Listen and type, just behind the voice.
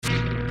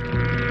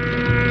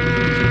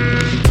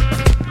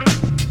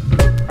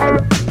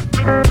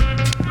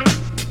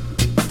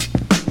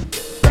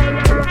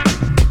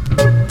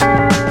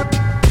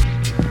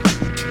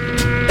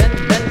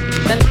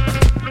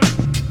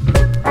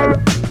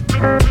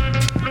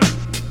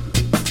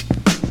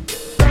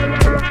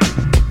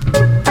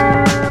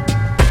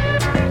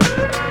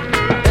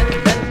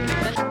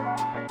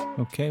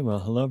Okay, well,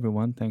 hello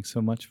everyone. Thanks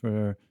so much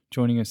for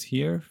joining us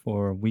here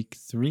for week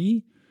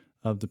 3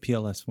 of the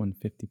PLS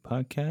 150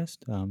 podcast.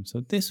 So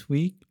this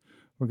week,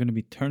 we're going to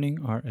be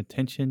turning our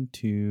attention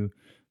to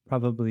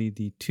probably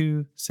the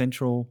two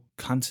central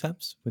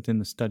concepts within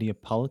the study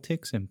of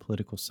politics and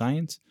political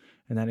science,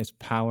 and that is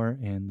power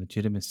and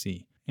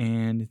legitimacy.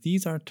 And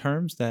these are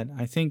terms that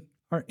I think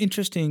are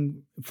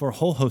interesting for a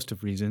whole host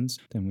of reasons.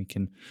 Then we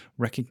can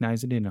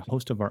recognize it in a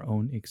host of our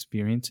own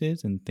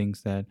experiences and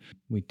things that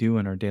we do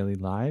in our daily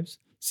lives.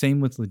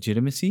 Same with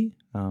legitimacy.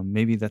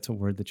 Maybe that's a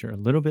word that you're a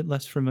little bit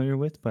less familiar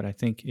with, but I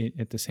think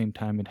at the same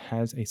time, it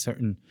has a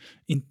certain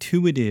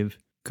intuitive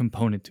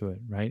component to it,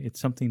 right? It's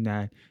something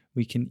that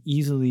we can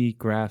easily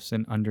grasp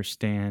and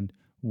understand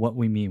what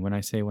we mean when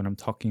I'm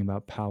talking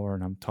about power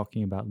and I'm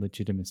talking about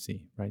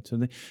legitimacy, right?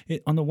 So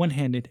on the one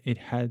hand,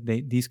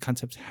 these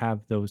concepts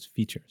have those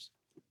features.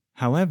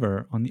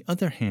 However, on the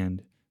other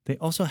hand, they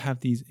also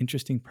have these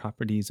interesting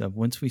properties of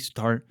once we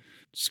start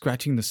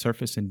scratching the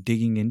surface and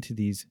digging into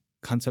these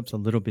concepts a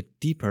little bit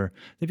deeper,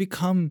 they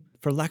become,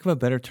 for lack of a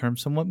better term,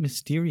 somewhat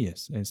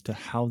mysterious as to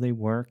how they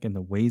work and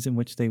the ways in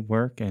which they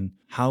work, and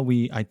how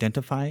we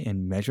identify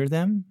and measure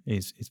them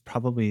is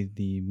probably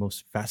the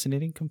most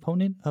fascinating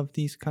component of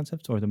these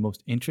concepts, or the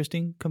most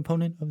interesting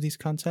component of these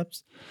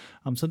concepts.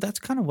 So that's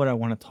kind of what I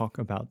want to talk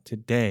about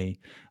today.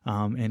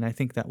 And I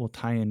think that will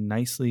tie in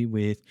nicely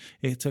with,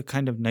 it's a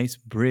kind of nice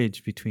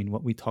bridge between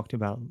what we talked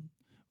about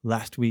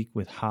last week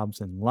with Hobbes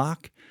and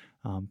Locke,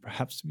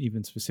 perhaps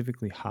even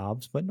specifically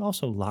Hobbes, but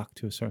also Locke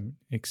to a certain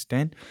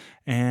extent,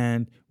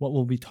 and what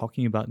we'll be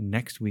talking about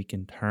next week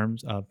in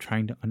terms of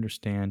trying to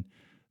understand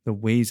the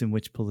ways in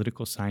which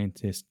political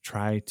scientists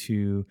try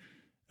to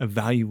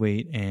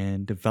evaluate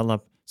and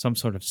develop some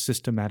sort of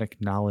systematic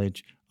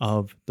knowledge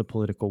of the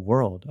political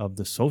world, of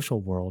the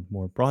social world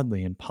more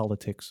broadly, and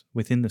politics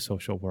within the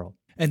social world.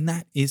 And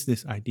that is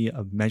this idea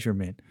of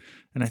measurement.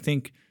 And I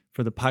think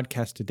for the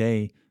podcast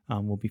today,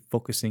 we'll be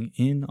focusing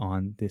in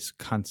on this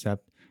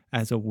concept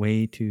as a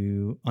way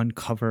to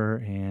uncover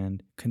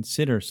and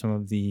consider some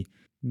of the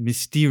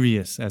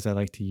mysterious, as I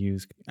like to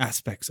use,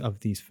 aspects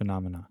of these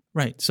phenomena.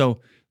 Right.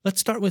 So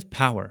let's start with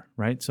power,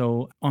 right?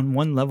 So on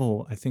one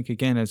level, I think,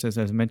 again, as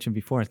I mentioned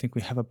before, I think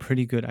we have a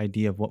pretty good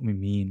idea of what we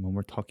mean when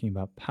we're talking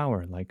about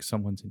power, like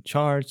someone's in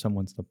charge,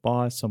 someone's the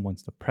boss,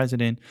 someone's the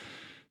president,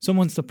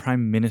 someone's the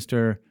prime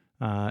minister,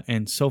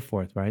 and so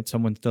forth, right?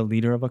 Someone's the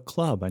leader of a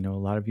club. I know a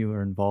lot of you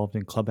are involved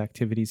in club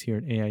activities here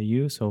at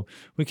AIU, so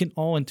we can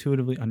all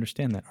intuitively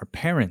understand that. Our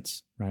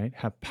parents, right,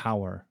 have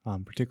power,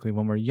 particularly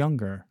when we're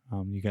younger.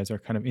 You guys are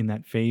kind of in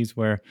that phase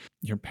where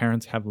your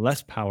parents have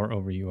less power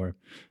over you, or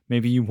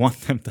maybe you want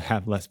them to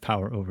have less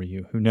power over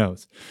you. Who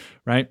knows,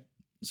 right?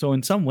 So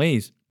in some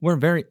ways, we're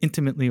very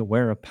intimately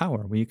aware of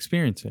power. We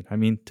experience it. I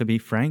mean, to be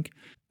frank,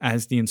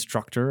 as the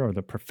instructor or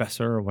the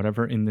professor or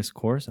whatever in this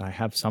course, I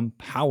have some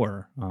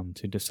power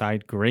to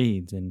decide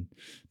grades and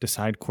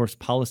decide course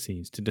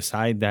policies, to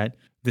decide that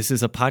this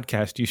is a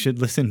podcast you should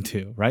listen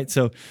to, right?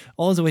 So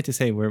all is a way to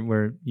say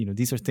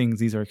these are things,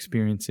 these are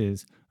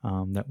experiences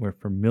that we're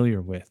familiar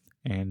with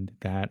and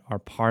that are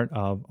part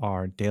of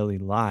our daily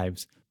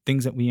lives,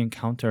 things that we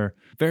encounter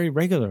very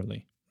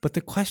regularly. But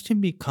the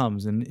question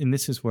becomes, and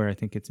this is where I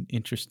think it's an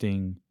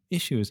interesting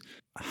issue, is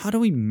how do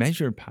we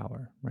measure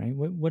power, right?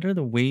 What are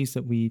the ways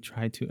that we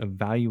try to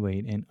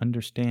evaluate and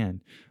understand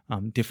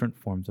different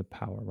forms of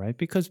power, right?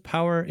 Because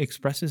power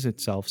expresses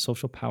itself,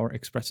 social power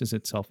expresses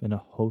itself in a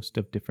host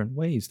of different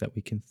ways that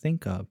we can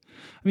think of.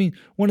 I mean,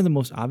 one of the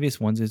most obvious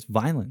ones is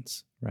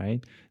violence,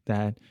 right?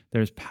 That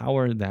there's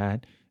power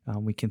that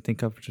we can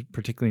think of,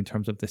 particularly in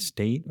terms of the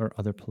state or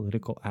other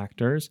political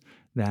actors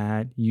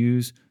that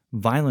use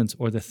violence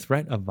or the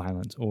threat of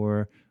violence,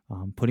 or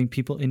putting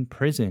people in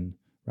prison,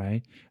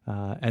 right,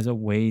 as a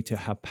way to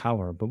have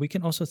power. But we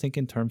can also think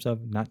in terms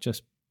of not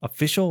just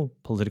official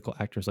political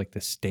actors like the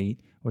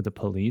state or the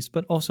police,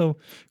 but also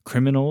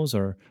criminals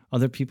or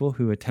other people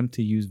who attempt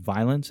to use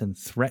violence and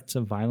threats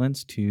of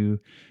violence to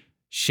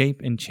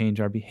shape and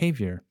change our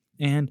behavior.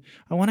 And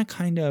I want to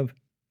kind of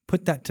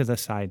put that to the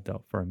side,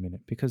 though, for a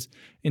minute, because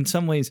in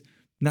some ways,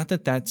 not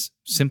that that's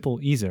simple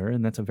either,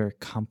 and that's a very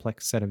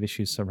complex set of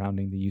issues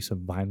surrounding the use of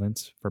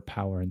violence for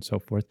power and so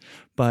forth,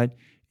 but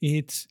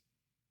it's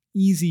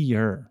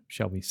easier,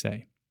 shall we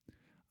say.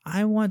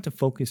 I want to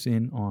focus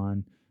in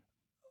on,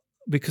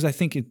 because I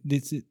think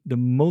it's the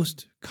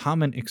most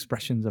common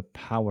expressions of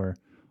power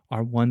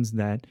are ones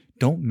that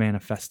don't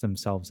manifest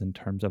themselves in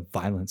terms of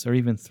violence or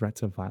even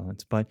threats of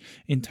violence, but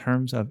in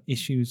terms of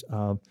issues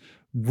of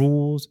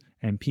rules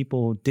and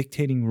people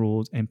dictating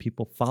rules and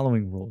people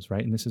following rules,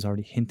 right? And this is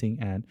already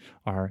hinting at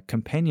our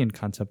companion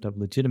concept of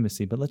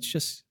legitimacy, but let's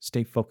just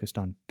stay focused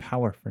on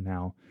power for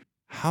now.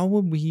 How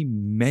would we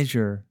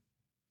measure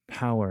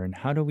power, and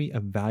how do we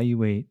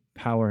evaluate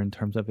power in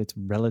terms of its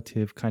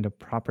relative kind of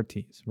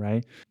properties,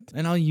 right?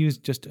 And I'll use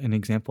just an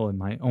example in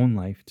my own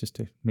life just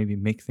to maybe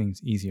make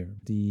things easier.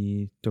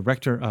 The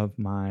director of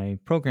my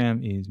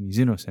program is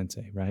Mizuno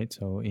Sensei, right?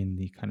 So in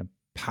the kind of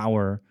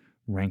power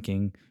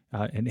ranking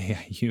an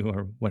AIU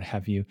or what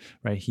have you,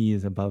 right? He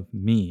is above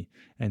me.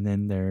 And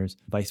then there's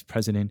Vice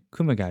President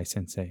Kumagai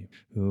Sensei,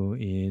 who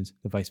is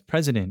the vice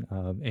president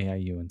of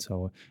AIU. And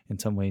so in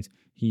some ways,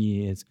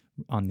 he is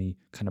on the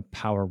kind of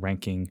power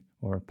ranking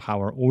or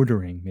power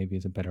ordering, maybe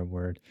is a better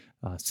word,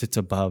 sits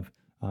above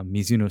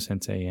Mizuno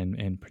Sensei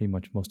and pretty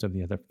much most of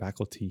the other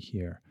faculty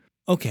here.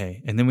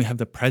 Okay, and then we have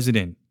the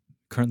president,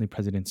 currently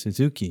President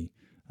Suzuki,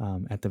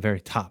 at the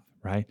very top,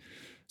 right?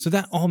 So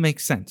that all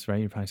makes sense, right?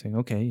 You're probably saying,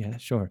 okay, yeah,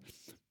 sure.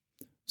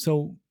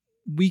 So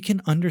we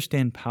can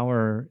understand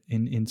power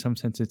in some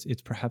sense.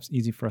 It's perhaps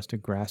easy for us to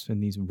grasp in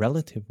these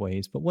relative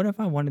ways. But what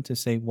if I wanted to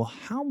say, well,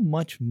 how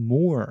much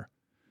more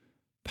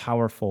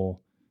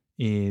powerful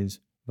is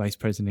Vice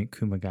President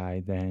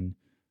Kumagai than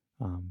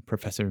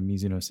Professor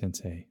Mizuno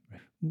Sensei?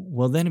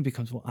 Well, then it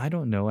becomes, well, I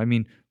don't know. I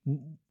mean,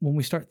 when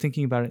we start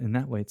thinking about it in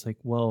that way, it's like,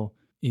 well,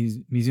 is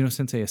Mizuno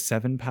Sensei a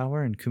 7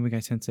 power and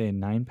Kumagai Sensei a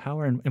 9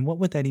 power? And what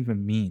would that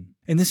even mean?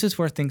 And this is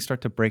where things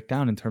start to break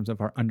down in terms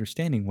of our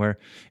understanding, where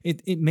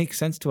it makes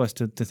sense to us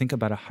to think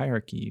about a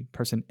hierarchy.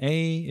 Person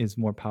A is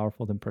more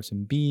powerful than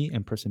person B,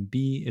 and person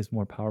B is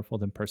more powerful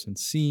than person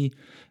C.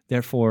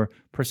 Therefore,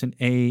 person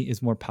A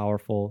is more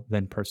powerful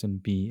than person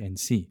B and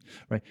C,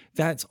 right?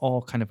 That's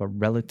all kind of a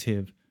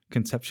relative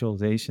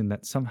conceptualization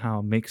that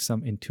somehow makes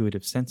some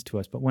intuitive sense to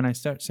us. But when I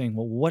start saying,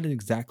 well, what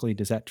exactly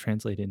does that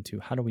translate into?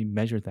 How do we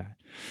measure that?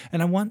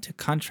 And I want to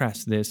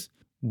contrast this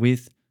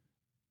with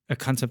a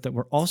concept that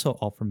we're also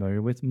all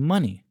familiar with,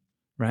 money,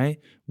 right?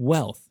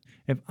 Wealth.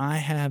 If I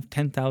have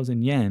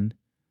 10,000 yen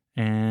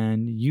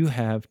and you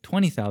have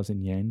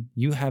 20,000 yen,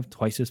 you have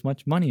twice as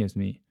much money as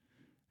me.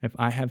 If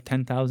I have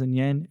 10,000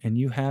 yen and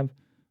you have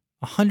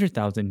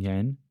 100,000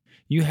 yen,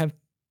 you have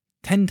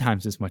 10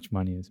 times as much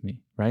money as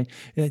me, right?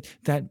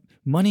 That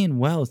money and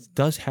wealth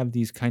does have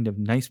these kind of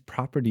nice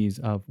properties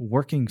of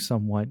working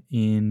somewhat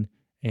in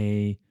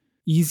a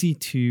easy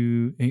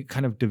to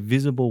kind of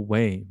divisible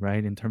way,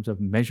 right? In terms of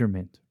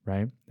measurement,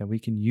 right? That we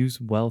can use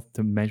wealth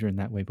to measure in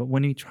that way. But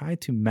when you try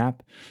to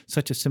map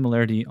such a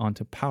similarity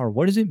onto power,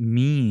 what does it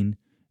mean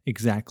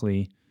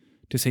exactly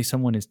to say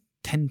someone is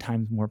 10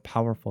 times more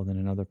powerful than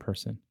another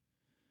person?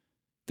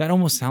 That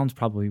almost sounds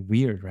probably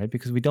weird, right?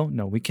 Because we don't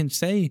know. We can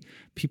say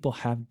people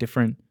have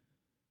different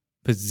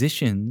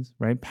positions,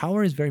 right?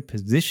 Power is very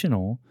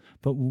positional,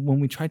 but when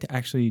we try to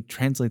actually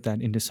translate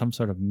that into some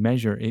sort of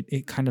measure,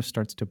 it kind of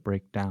starts to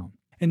break down.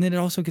 And then it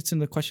also gets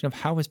into the question of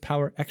how is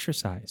power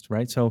exercised,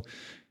 right? So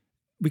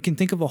we can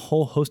think of a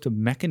whole host of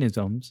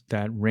mechanisms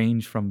that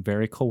range from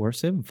very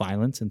coercive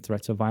violence and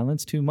threats of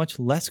violence to much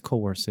less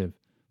coercive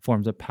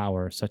forms of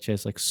power, such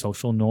as like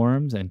social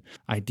norms and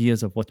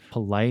ideas of what's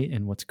polite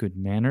and what's good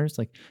manners.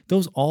 Like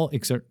those all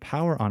exert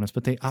power on us,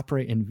 but they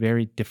operate in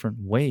very different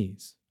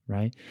ways,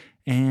 right?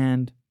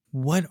 And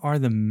what are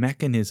the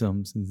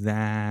mechanisms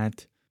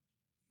that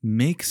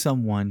make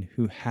someone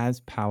who has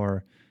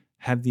power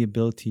have the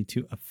ability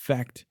to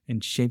affect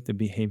and shape the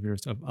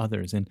behaviors of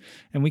others? And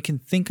we can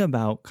think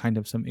about kind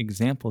of some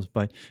examples,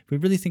 but if we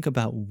really think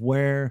about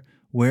where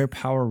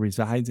power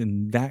resides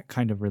in that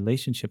kind of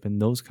relationship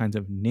and those kinds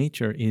of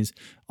nature is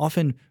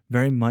often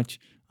very much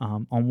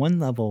on one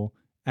level,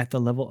 at the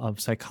level of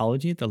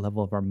psychology, at the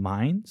level of our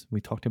minds.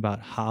 We talked about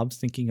Hobbes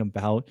thinking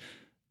about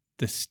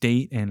the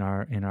state and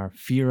our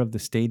fear of the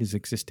state is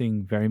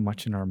existing very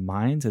much in our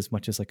minds as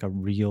much as like a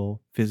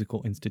real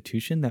physical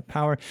institution, that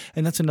power.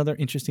 And that's another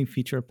interesting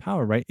feature of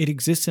power, right? It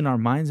exists in our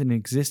minds and it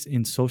exists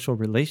in social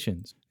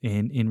relations,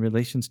 in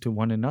relations to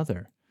one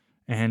another.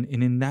 And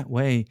in that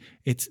way,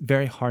 it's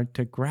very hard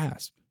to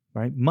grasp,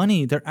 right?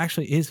 Money, there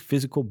actually is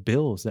physical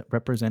bills that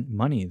represent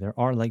money. There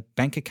are like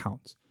bank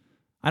accounts.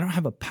 I don't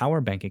have a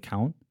power bank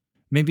account.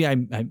 Maybe I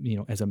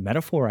as a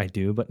metaphor I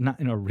do, but not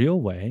in a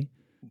real way.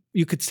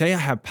 You could say I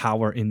have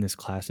power in this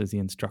class as the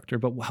instructor,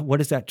 but what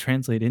does that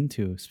translate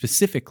into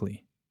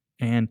specifically?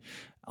 And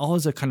all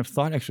is a kind of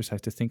thought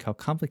exercise to think how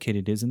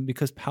complicated it is. And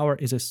because power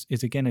is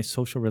again a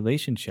social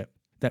relationship,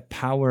 that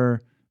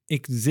power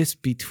exists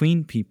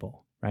between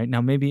people, right? Now,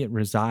 maybe it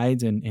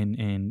resides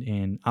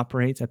and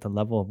operates at the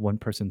level of one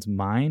person's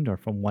mind or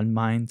from one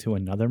mind to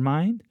another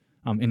mind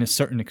in a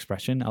certain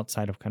expression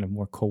outside of kind of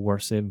more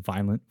coercive,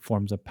 violent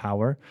forms of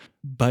power.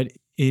 But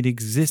it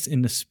exists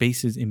in the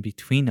spaces in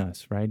between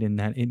us, right? In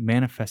that it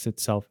manifests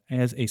itself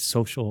as a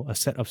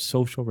set of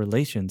social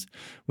relations,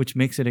 which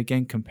makes it,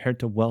 again, compared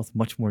to wealth,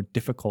 much more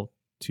difficult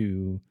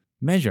to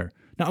measure.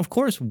 Now, of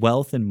course,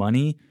 wealth and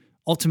money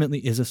ultimately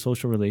is a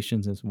social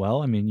relations as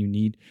well. I mean, you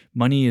need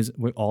money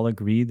we all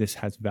agree this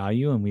has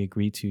value and we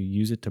agree to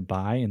use it to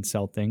buy and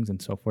sell things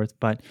and so forth.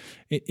 But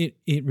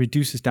it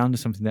reduces down to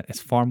something that is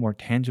far more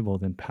tangible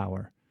than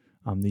power.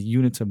 The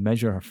units of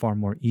measure are far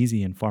more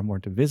easy and far more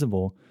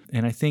divisible.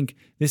 And I think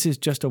this is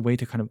just a way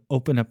to kind of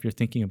open up your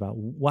thinking about,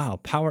 wow,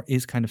 power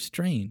is kind of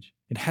strange.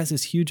 It has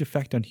this huge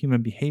effect on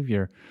human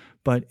behavior,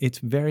 but it's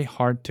very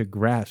hard to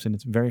grasp, and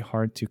it's very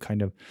hard to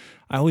kind of,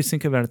 I always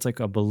think about it's like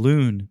a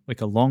balloon,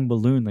 like a long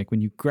balloon. Like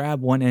when you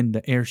grab one end,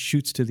 the air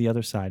shoots to the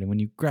other side. And when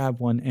you grab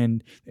one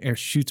end, the air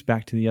shoots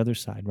back to the other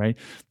side, right?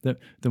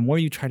 The more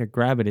you try to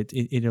grab it,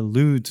 it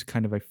eludes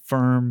kind of a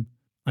firm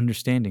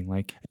understanding.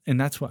 Like, and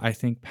that's what I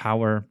think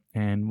power,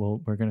 and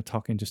we're going to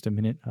talk in just a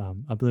minute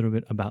a little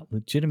bit about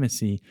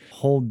legitimacy,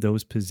 hold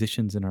those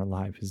positions in our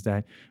life, is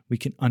that we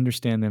can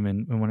understand them.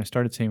 And when I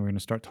started saying we're going to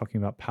start talking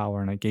about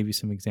power, and I gave you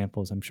some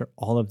examples, I'm sure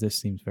all of this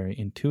seems very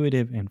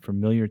intuitive and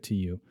familiar to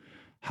you.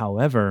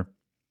 However,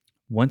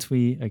 once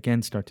we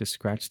again start to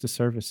scratch the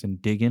surface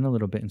and dig in a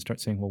little bit and start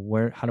saying,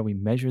 well, how do we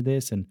measure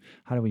this, and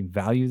how do we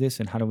value this,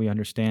 and how do we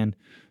understand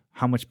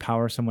how much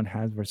power someone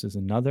has versus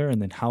another,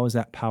 and then how is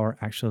that power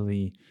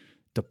actually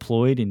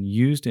deployed and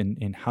used,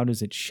 and how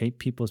does it shape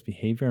people's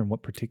behavior in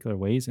what particular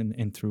ways,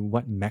 and through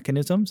what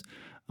mechanisms?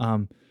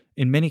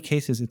 In many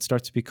cases, it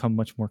starts to become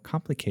much more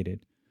complicated,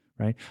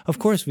 right? Of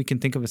course, we can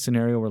think of a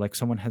scenario where like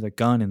someone has a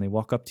gun and they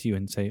walk up to you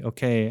and say,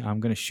 okay, I'm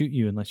going to shoot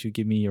you unless you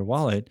give me your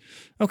wallet.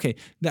 Okay,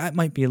 that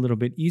might be a little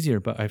bit easier.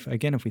 But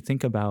if we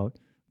think about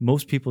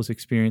most people's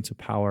experience of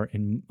power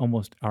in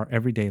almost our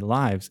everyday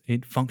lives,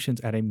 it functions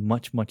at a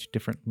much, much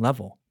different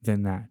level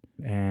than that.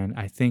 And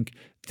I think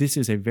this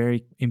is a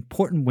very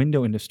important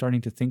window into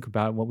starting to think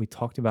about what we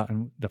talked about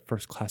in the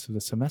first class of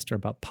the semester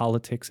about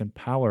politics and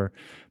power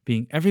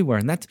being everywhere.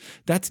 And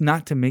that's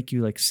not to make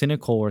you like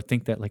cynical or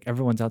think that like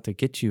everyone's out to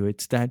get you.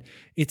 It's that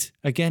it's,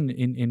 again,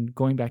 in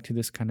going back to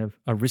this kind of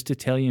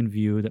Aristotelian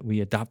view that we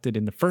adopted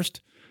in the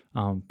first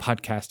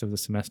podcast of the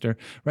semester,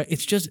 right?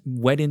 It's just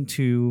wed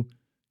into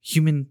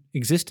human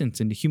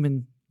existence, into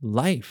human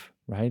life,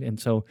 right? And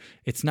so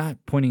it's not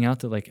pointing out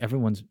that like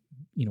everyone's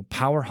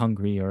power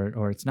hungry,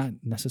 or it's not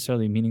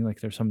necessarily meaning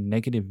like there's some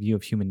negative view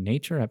of human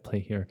nature at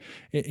play here.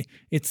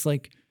 It's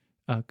like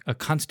a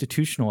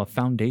constitutional, a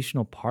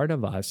foundational part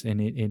of us, and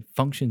it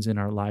functions in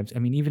our lives. I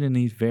mean, even in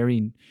these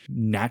very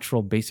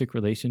natural, basic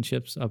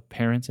relationships of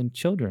parents and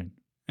children.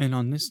 And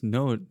on this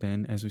note,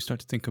 then, as we start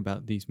to think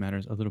about these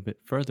matters a little bit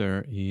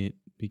further, it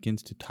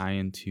begins to tie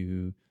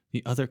into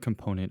the other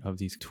component of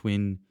these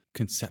twin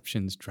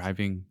conceptions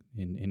driving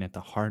in at the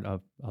heart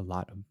of a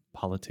lot of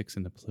politics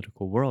in the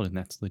political world, and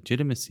that's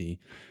legitimacy.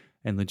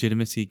 And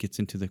legitimacy gets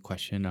into the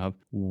question of,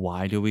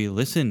 why do we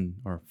listen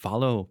or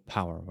follow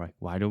power? Right?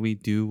 Why do we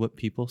do what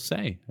people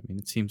say? I mean,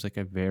 it seems like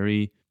a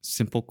very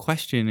simple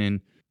question, and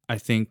I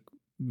think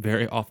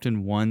very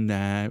often one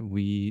that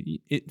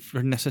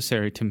for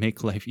necessary to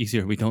make life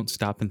easier, we don't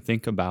stop and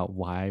think about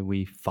why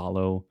we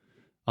follow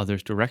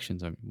others'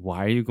 directions. I mean,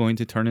 why are you going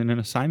to turn in an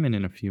assignment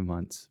in a few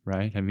months,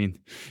 right? I mean,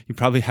 you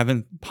probably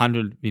haven't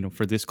pondered,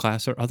 for this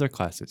class or other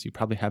classes, you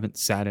probably haven't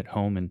sat at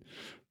home and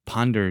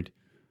pondered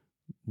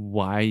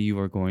why you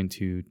are going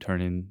to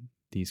turn in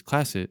these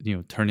classes,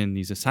 turn in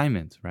these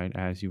assignments, right,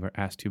 as you were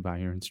asked to by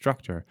your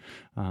instructor.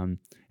 And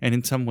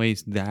in some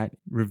ways that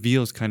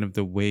reveals kind of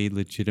the way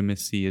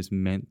legitimacy is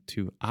meant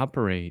to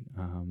operate,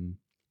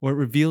 or it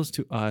reveals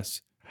to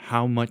us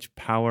how much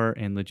power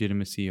and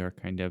legitimacy are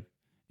kind of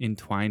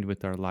entwined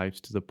with our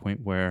lives to the point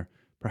where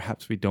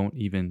perhaps we don't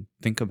even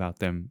think about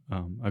them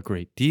a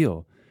great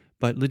deal.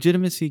 But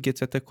legitimacy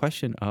gets at the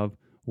question of,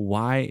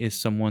 why is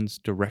someone's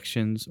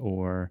directions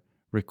or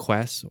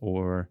requests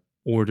or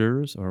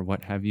orders or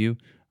what have you,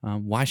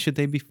 why should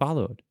they be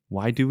followed?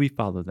 Why do we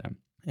follow them?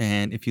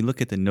 And if you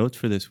look at the notes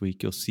for this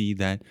week, you'll see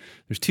that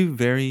there's two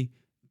very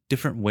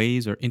different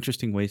ways or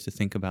interesting ways to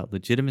think about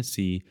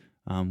legitimacy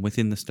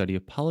within the study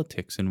of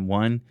politics. And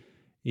one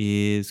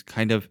is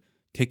kind of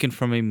taken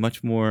from a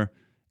much more,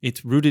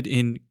 it's rooted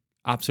in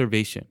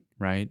observation,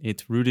 right?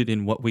 It's rooted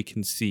in what we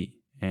can see.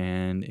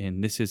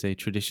 And this is a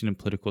tradition in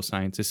political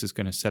science. This is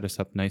going to set us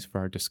up nice for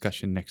our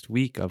discussion next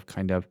week of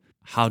kind of,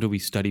 how do we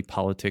study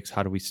politics?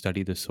 How do we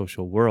study the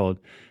social world?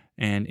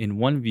 And in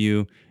one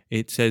view,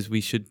 it says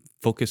we should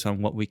focus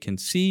on what we can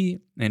see.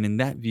 And in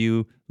that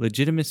view,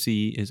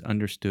 legitimacy is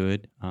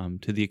understood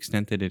to the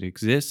extent that it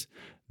exists,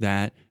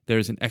 that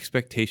there's an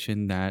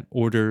expectation that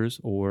orders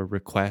or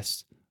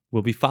requests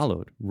will be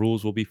followed,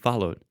 rules will be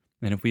followed.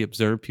 And if we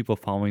observe people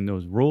following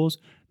those rules,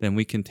 then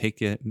we can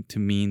take it to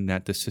mean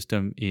that the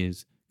system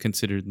is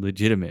considered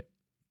legitimate.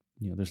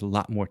 There's a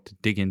lot more to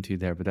dig into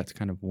there, but that's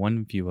kind of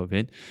one view of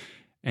it.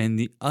 And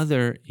the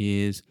other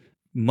is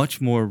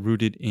much more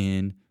rooted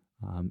in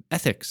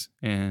ethics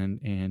and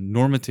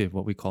normative,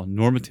 what we call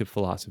normative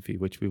philosophy,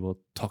 which we will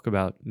talk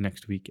about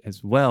next week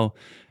as well.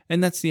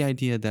 And that's the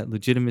idea that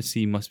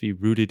legitimacy must be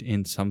rooted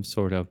in some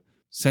sort of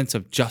sense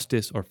of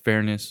justice or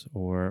fairness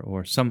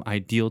or some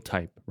ideal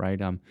type,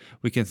 right?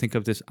 We can think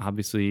of this,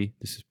 obviously,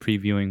 this is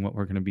previewing what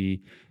we're going to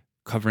be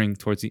covering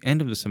towards the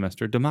end of the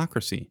semester,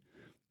 democracy.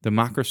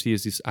 Democracy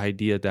is this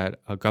idea that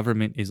a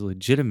government is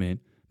legitimate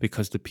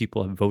because the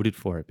people have voted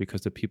for it,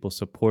 because the people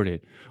support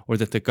it, or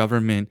that the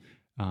government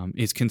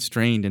is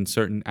constrained in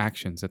certain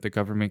actions, that the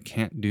government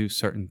can't do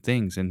certain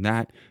things, and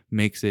that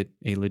makes it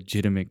a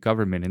legitimate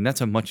government. And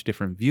that's a much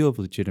different view of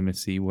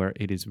legitimacy, where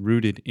it is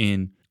rooted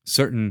in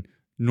certain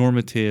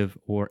normative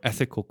or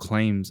ethical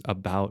claims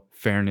about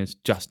fairness,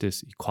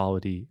 justice,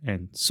 equality,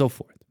 and so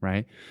forth,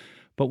 right?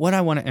 But what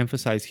I want to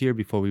emphasize here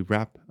before we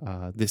wrap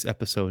this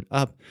episode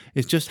up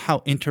is just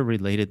how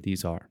interrelated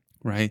these are,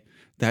 right?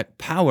 That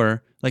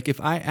power, like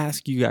if I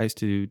ask you guys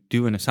to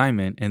do an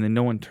assignment and then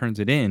no one turns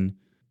it in,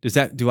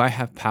 do I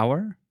have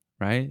power,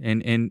 right?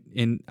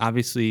 And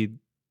obviously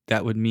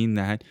that would mean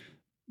that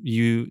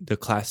the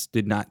class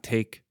did not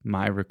take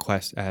my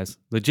request as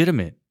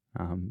legitimate,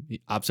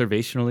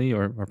 observationally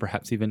or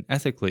perhaps even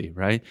ethically,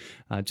 right?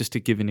 Just to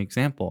give an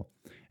example.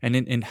 And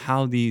in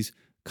how these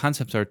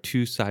concepts are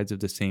two sides of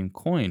the same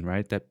coin,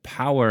 right? That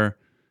power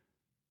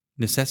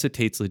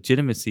necessitates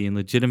legitimacy and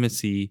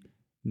legitimacy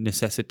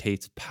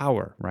necessitates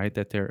power, right?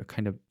 That they're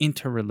kind of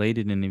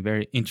interrelated in a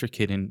very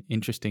intricate and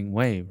interesting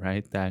way,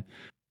 right?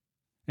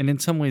 And in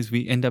some ways,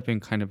 we end up in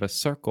kind of a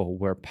circle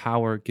where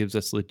power gives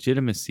us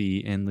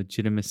legitimacy and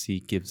legitimacy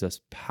gives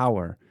us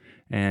power.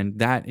 And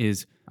that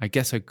is, I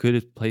guess, a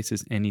good place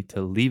as any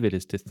to leave it,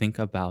 is to think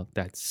about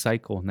that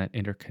cycle and that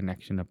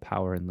interconnection of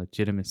power and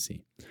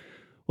legitimacy.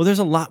 Well, there's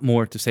a lot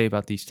more to say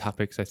about these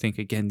topics. I think,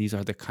 again, these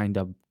are the kind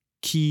of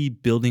key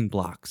building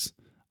blocks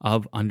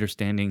of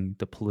understanding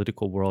the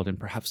political world and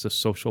perhaps the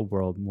social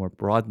world more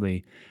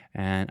broadly.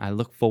 And I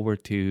look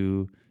forward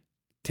to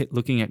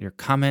looking at your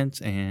comments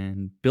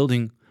and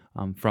building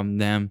from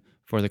them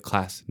for the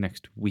class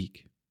next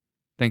week.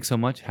 Thanks so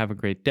much. Have a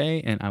great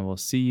day, and I will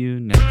see you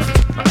next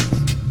class.